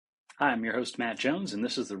Hi, I'm your host, Matt Jones, and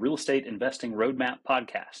this is the Real Estate Investing Roadmap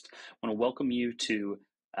Podcast. I want to welcome you to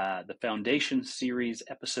the Foundation Series,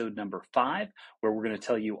 episode number 5, where we're going to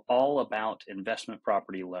tell you all about investment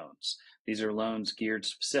property loans. These are loans geared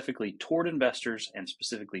specifically toward investors and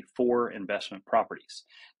specifically for investment properties.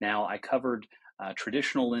 Now, I covered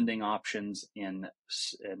traditional lending options in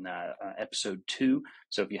episode 2,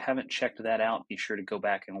 so if you haven't checked that out, be sure to go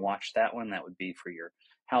back and watch that one. That would be for your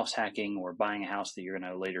house hacking or buying a house that you're going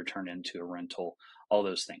to later turn into a rental, all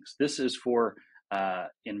those things. This is for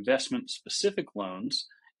investment specific loans,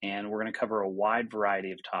 and we're going to cover a wide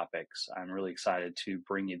variety of topics. I'm really excited to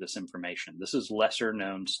bring you this information. This is lesser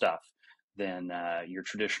known stuff than your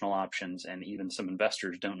traditional options, and even some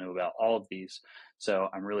investors don't know about all of these. So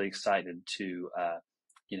I'm really excited to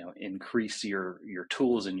increase your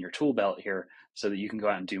tools in your tool belt here so that you can go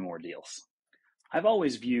out and do more deals. I've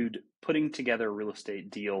always viewed putting together a real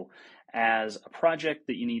estate deal as a project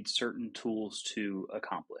that you need certain tools to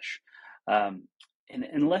accomplish. And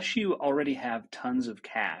unless you already have tons of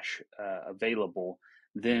cash available,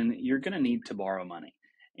 then you're going to need to borrow money.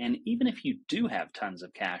 And even if you do have tons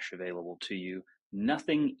of cash available to you,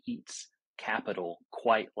 nothing eats capital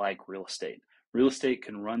quite like real estate. Real estate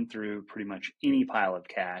can run through pretty much any pile of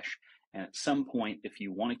cash. And at some point, if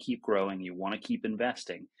you want to keep growing, you want to keep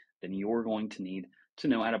investing, then you're going to need to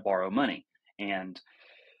know how to borrow money. And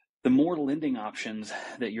the more lending options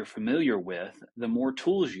that you're familiar with, the more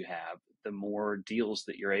tools you have, the more deals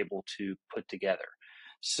that you're able to put together.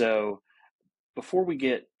 So before we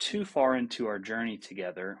get too far into our journey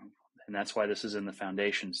together, and that's why this is in the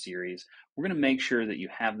Foundation series, we're going to make sure that you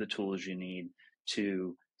have the tools you need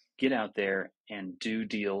to get out there and do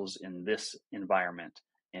deals in this environment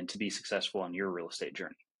and to be successful on your real estate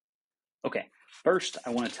journey. Okay, first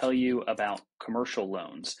I want to tell you about commercial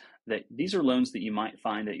loans. These are loans that you might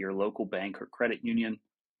find at your local bank or credit union.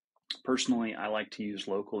 Personally, I like to use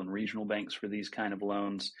local and regional banks for these kind of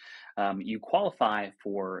loans. You qualify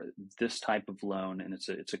for this type of loan, and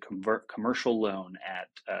it's a commercial loan at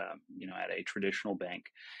a traditional bank.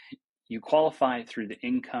 You qualify through the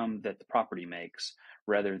income that the property makes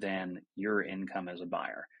rather than your income as a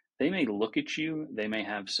buyer. They may look at you, they may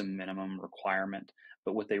have some minimum requirement,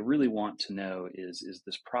 but what they really want to know is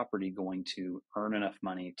this property going to earn enough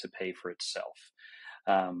money to pay for itself?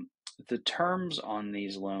 The terms on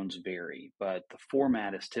these loans vary, but the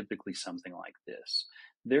format is typically something like this.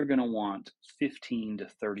 They're going to want 15 to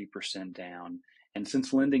 30% down. And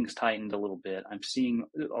since lending's tightened a little bit, I'm seeing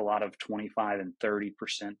a lot of 25 and 30%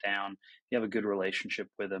 down. You have a good relationship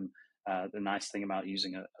with them. The nice thing about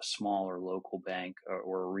using a small or local bank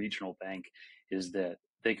or a regional bank is that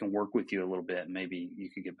they can work with you a little bit. Maybe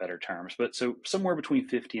you could get better terms. But so somewhere between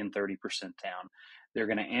 50 and 30% down. They're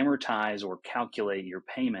going to amortize or calculate your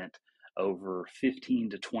payment over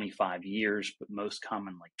 15 to 25 years, but most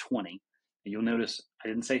common like 20. And you'll notice I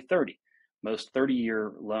didn't say 30. Most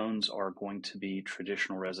 30-year loans are going to be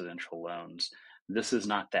traditional residential loans. This is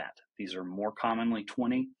not that. These are more commonly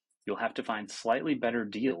 20. You'll have to find slightly better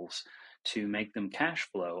deals to make them cash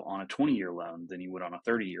flow on a 20-year loan than you would on a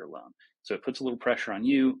 30-year loan. So it puts a little pressure on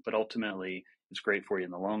you, but ultimately it's great for you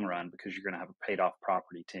in the long run because you're going to have a paid off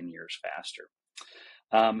property 10 years faster.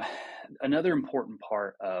 Another important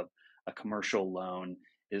part of a commercial loan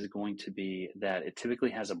is going to be that it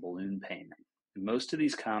typically has a balloon payment. Most of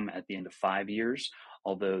these come at the end of 5 years,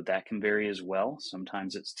 although that can vary as well.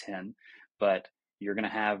 Sometimes it's 10, but you're going to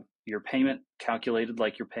have your payment calculated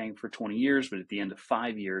like you're paying for 20 years, but at the end of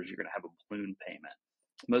 5 years, you're going to have a balloon payment.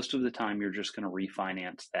 Most of the time, you're just going to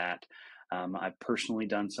refinance that. I've personally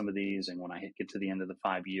done some of these, and when I get to the end of the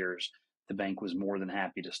 5 years, the bank was more than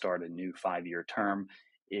happy to start a new 5-year term.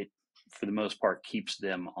 It, for the most part, keeps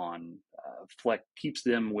them on keeps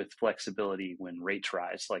them with flexibility when rates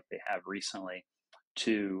rise, like they have recently,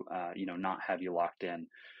 to not have you locked in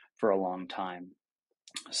for a long time.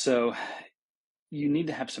 So you need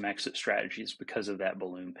to have some exit strategies because of that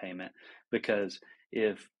balloon payment. Because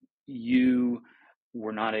if you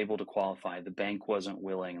were not able to qualify, the bank wasn't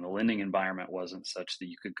willing, and the lending environment wasn't such that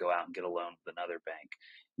you could go out and get a loan with another bank,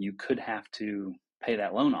 you could have to pay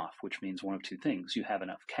that loan off, which means one of two things. You have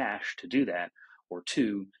enough cash to do that, or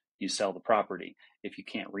two, you sell the property if you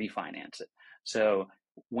can't refinance it. So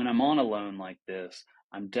when I'm on a loan like this,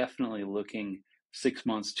 I'm definitely looking 6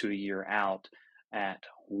 months to a year out at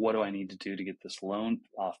what do I need to do to get this loan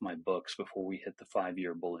off my books before we hit the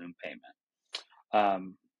 5-year balloon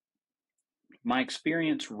payment. My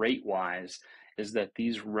experience rate-wise is that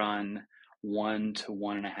these run 1 to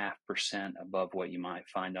 1.5% above what you might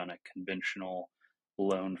find on a conventional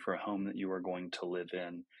loan for a home that you are going to live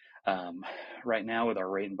in. Right now with our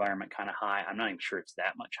rate environment kind of high, I'm not even sure it's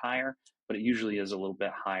that much higher, but it usually is a little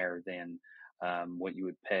bit higher than what you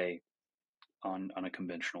would pay on a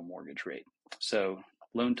conventional mortgage rate. So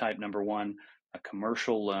loan type number one, a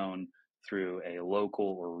commercial loan through a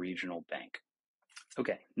local or regional bank.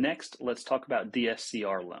 Okay, next let's talk about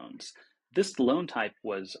DSCR loans. This loan type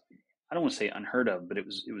was, I don't want to say unheard of, but it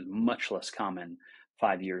was much less common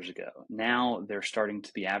 5 years ago. Now they're starting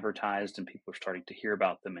to be advertised and people are starting to hear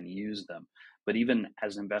about them and use them. But even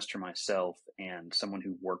as an investor myself and someone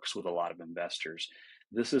who works with a lot of investors,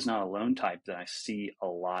 this is not a loan type that I see a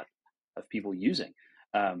lot of people using.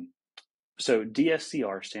 Um, so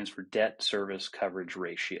DSCR stands for debt service coverage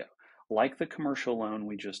ratio. Like the commercial loan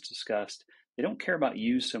we just discussed, they don't care about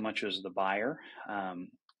you so much as the buyer.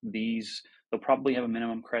 These they'll probably have a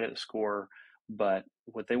minimum credit score, but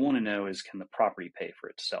what they want to know is can the property pay for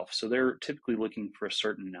itself? So they're typically looking for a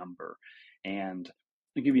certain number. And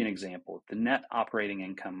I'll give you an example. If the net operating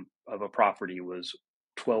income of a property was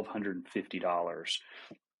 $1,250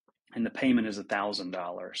 and the payment is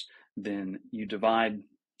 $1,000, then you divide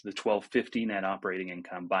the 1250 net operating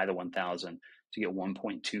income by the 1,000 to get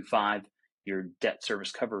 1.25. Your debt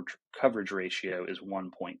service coverage ratio is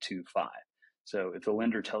 1.25. So if the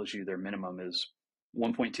lender tells you their minimum is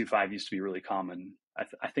 1.25, used to be really common.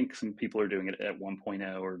 I think some people are doing it at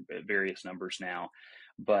 1.0 or at various numbers now,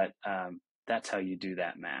 but that's how you do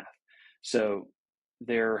that math. So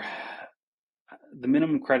they're the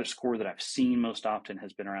minimum credit score that I've seen most often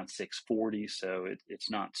has been around 640, so it's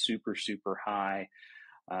not super, super high.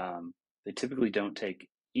 They typically don't take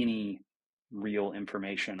any real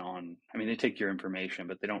information on, I mean, they take your information,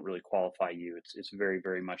 but they don't really qualify you. It's very,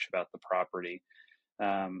 very much about the property.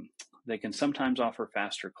 They can sometimes offer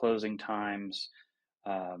faster closing times.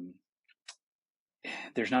 Um,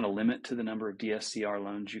 there's not a limit to the number of DSCR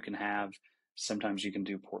loans you can have. Sometimes you can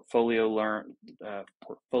do portfolio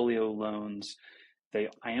loans. I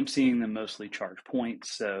am seeing them mostly charge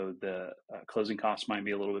points, so the closing costs might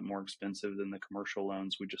be a little bit more expensive than the commercial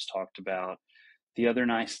loans we just talked about. The other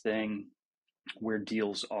nice thing where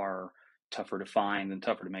deals are tougher to find and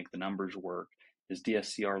tougher to make the numbers work is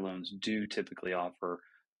DSCR loans do typically offer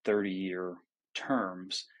 30-year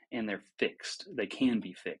terms, and they're fixed. They can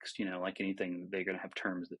be fixed, like anything, they're going to have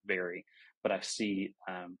terms that vary. But I see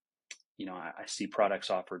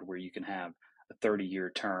products offered where you can have a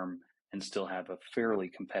 30-year term and still have a fairly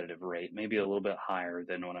competitive rate, maybe a little bit higher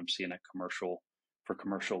than what I'm seeing for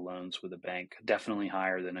commercial loans with a bank, definitely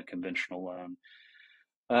higher than a conventional loan.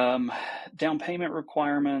 Down payment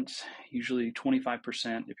requirements, usually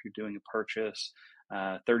 25% if you're doing a purchase,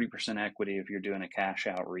 30% equity if you're doing a cash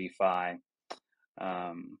out refi.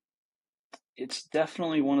 It's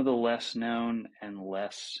definitely one of the less known and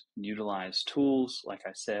less utilized tools, like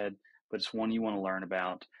I said, but it's one you want to learn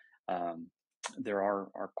about. There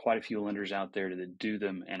are quite a few lenders out there that do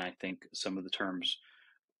them, and I think some of the terms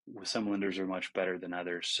with some lenders are much better than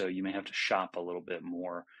others, so you may have to shop a little bit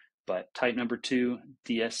more. But type number two,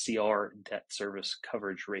 DSCR, debt service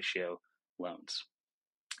coverage ratio loans.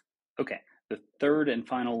 Okay, the third and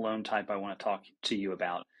final loan type I want to talk to you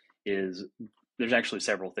about is, there's actually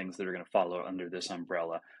several things that are going to follow under this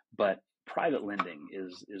umbrella, but private lending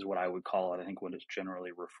is what I would call it. I think what it's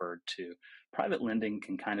generally referred to. Private lending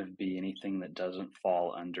can kind of be anything that doesn't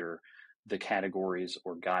fall under the categories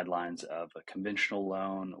or guidelines of a conventional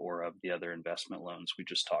loan or of the other investment loans we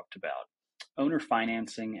just talked about. Owner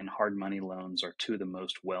financing and hard money loans are two of the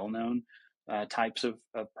most well-known types of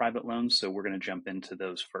private loans, so we're going to jump into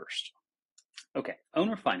those first. Okay,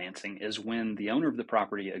 owner financing is when the owner of the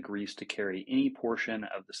property agrees to carry any portion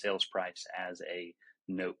of the sales price as a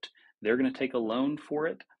note. They're going to take a loan for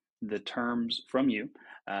it. The terms from you,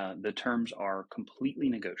 the terms are completely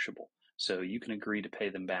negotiable. So you can agree to pay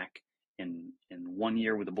them back in 1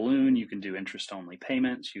 year with a balloon. You can do interest-only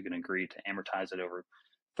payments. You can agree to amortize it over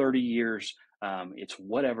 30 years. It's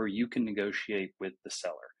whatever you can negotiate with the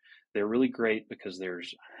seller. They're really great because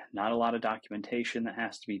there's not a lot of documentation that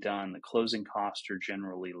has to be done. The closing costs are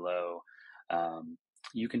generally low.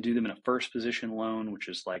 You can do them in a first position loan, which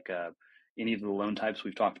is like any of the loan types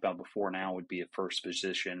we've talked about before now would be a first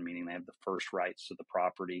position, meaning they have the first rights to the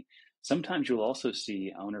property. Sometimes you'll also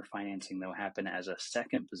see owner financing, though, happen as a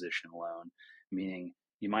second position loan, meaning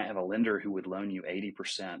you might have a lender who would loan you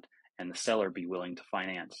 80% and the seller be willing to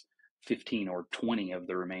finance 15 or 20 of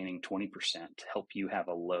the remaining 20% to help you have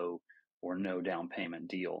a low or no down payment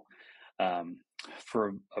deal.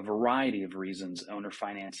 For a variety of reasons, owner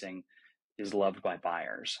financing is loved by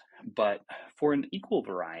buyers, but for an equal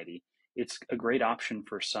variety, it's a great option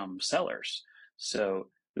for some sellers. So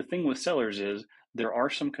the thing with sellers is there are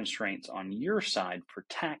some constraints on your side for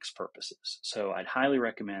tax purposes. So I'd highly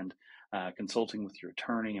recommend consulting with your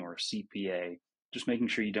attorney or CPA, just making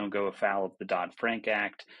sure you don't go afoul of the Dodd-Frank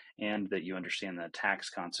Act and that you understand the tax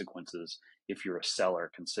consequences if you're a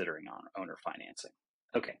seller considering owner financing.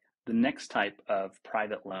 Okay, the next type of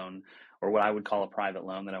private loan, or what I would call a private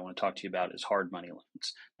loan that I want to talk to you about, is hard money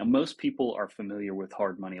loans. Now, most people are familiar with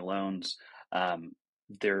hard money loans. Um,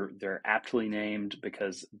 they're aptly named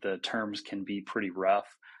because the terms can be pretty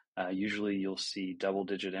rough. Usually, you'll see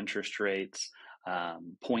double-digit interest rates,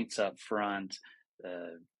 points up front,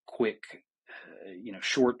 quick,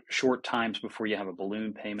 short times before you have a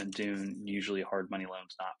balloon payment due. Usually, a hard money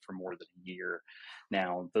loan's not for more than a year.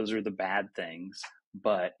 Now, those are the bad things,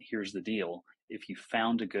 but here's the deal: if you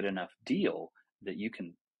found a good enough deal that you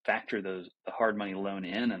can factor the hard money loan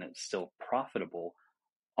in and it's still profitable,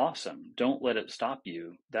 awesome. Don't let it stop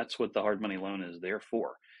you. That's what the hard money loan is there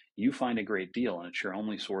for. You find a great deal and it's your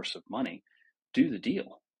only source of money, do the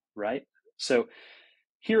deal, right? So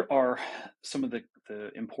here are some of the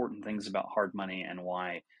important things about hard money and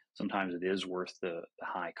why sometimes it is worth the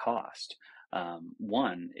high cost.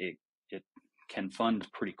 One, it can fund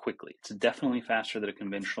pretty quickly. It's definitely faster than a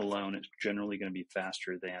conventional loan. It's generally going to be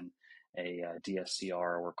faster than a DSCR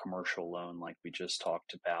or commercial loan like we just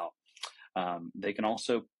talked about. They can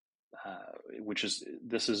also,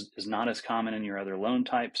 this is not as common in your other loan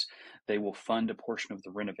types, they will fund a portion of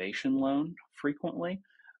the renovation loan frequently.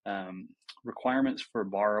 Requirements for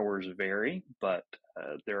borrowers vary, but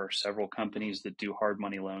there are several companies that do hard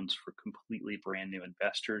money loans for completely brand new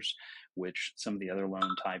investors, which some of the other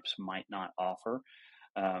loan types might not offer.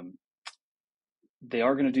 They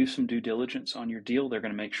are going to do some due diligence on your deal. They're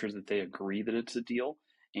going to make sure that they agree that it's a deal,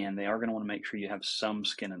 and they are going to want to make sure you have some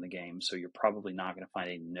skin in the game. So you're probably not going to find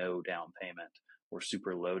a no down payment or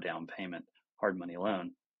super low down payment hard money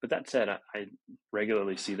loan. But that said, I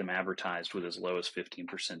regularly see them advertised with as low as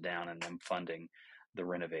 15% down and them funding the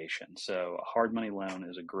renovation. So a hard money loan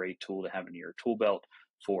is a great tool to have in your tool belt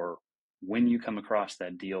for when you come across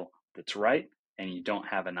that deal that's right and you don't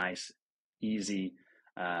have a nice, easy,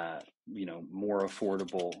 more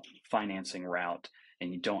affordable financing route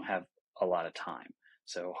and you don't have a lot of time.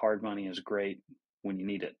 So hard money is great when you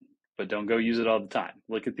need it, but don't go use it all the time.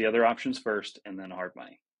 Look at the other options first and then hard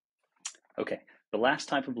money. Okay, the last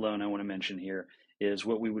type of loan I want to mention here is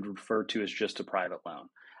what we would refer to as just a private loan.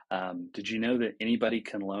 Did you know that anybody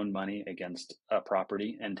can loan money against a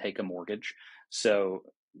property and take a mortgage? So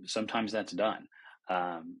sometimes that's done.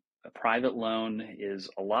 A private loan is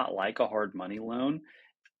a lot like a hard money loan.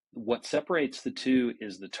 What separates the two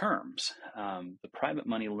is the terms. The private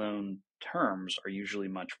money loan terms are usually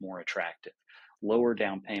much more attractive. Lower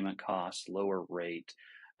down payment costs, lower rate.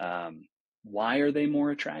 Why are they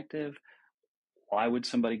more attractive? Why would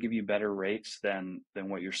somebody give you better rates than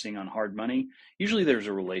what you're seeing on hard money? Usually there's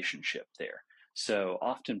a relationship there. So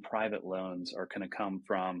often private loans are going to come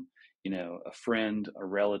from, a friend, a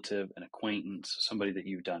relative, an acquaintance, somebody that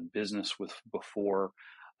you've done business with before.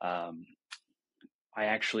 I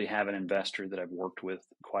actually have an investor that I've worked with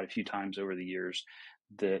quite a few times over the years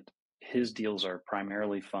that his deals are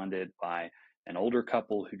primarily funded by an older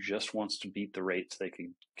couple who just wants to beat the rates they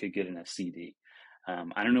could get in a CD.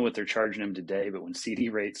 I don't know what they're charging him today, but when CD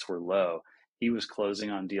rates were low, he was closing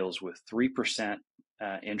on deals with 3%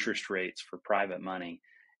 interest rates for private money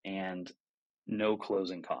and no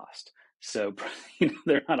closing cost. So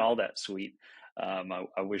they're not all that sweet.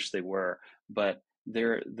 I wish they were, but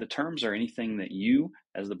the terms are anything that you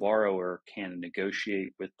as the borrower can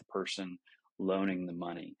negotiate with the person loaning the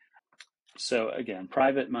money. So again,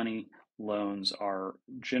 private money loans are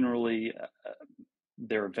generally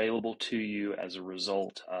they're available to you as a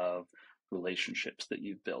result of relationships that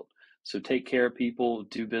you've built. So take care of people,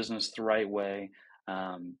 do business the right way.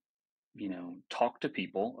 Talk to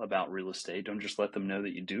people about real estate. Don't just let them know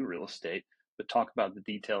that you do real estate, but talk about the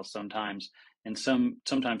details sometimes. And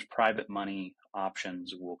sometimes private money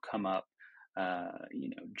options will come up,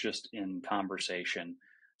 just in conversation.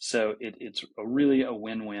 So it's really a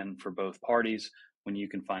win-win for both parties when you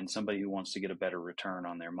can find somebody who wants to get a better return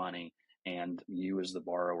on their money. And you as the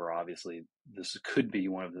borrower, obviously, this could be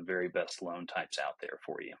one of the very best loan types out there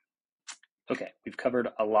for you. Okay, we've covered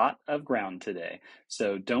a lot of ground today,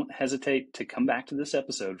 so don't hesitate to come back to this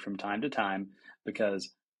episode from time to time,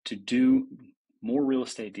 because to do more real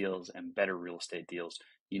estate deals and better real estate deals,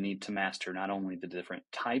 you need to master not only the different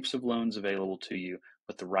types of loans available to you,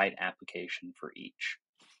 but the right application for each.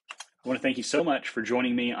 I want to thank you so much for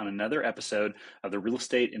joining me on another episode of the Real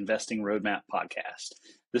Estate Investing Roadmap podcast.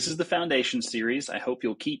 This is the Foundation series. I hope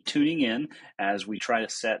you'll keep tuning in as we try to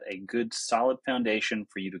set a good, solid foundation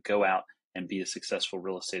for you to go out and be a successful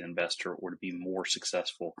real estate investor, or to be more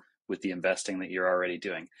successful with the investing that you're already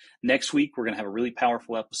doing. Next week, we're going to have a really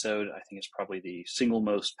powerful episode. I think it's probably the single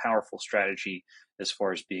most powerful strategy as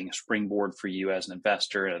far as being a springboard for you as an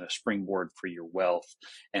investor and a springboard for your wealth,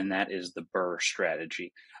 and that is the BRRRR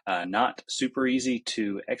strategy. Not super easy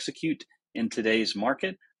to execute in today's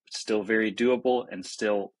market, but still very doable, and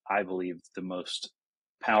still, I believe, the most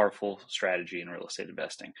powerful strategy in real estate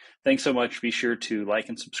investing. Thanks so much. Be sure to like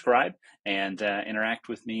and subscribe and interact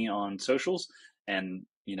with me on socials. And,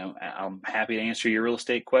 I'm happy to answer your real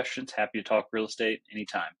estate questions. Happy to talk real estate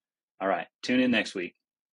anytime. All right. Tune in next week.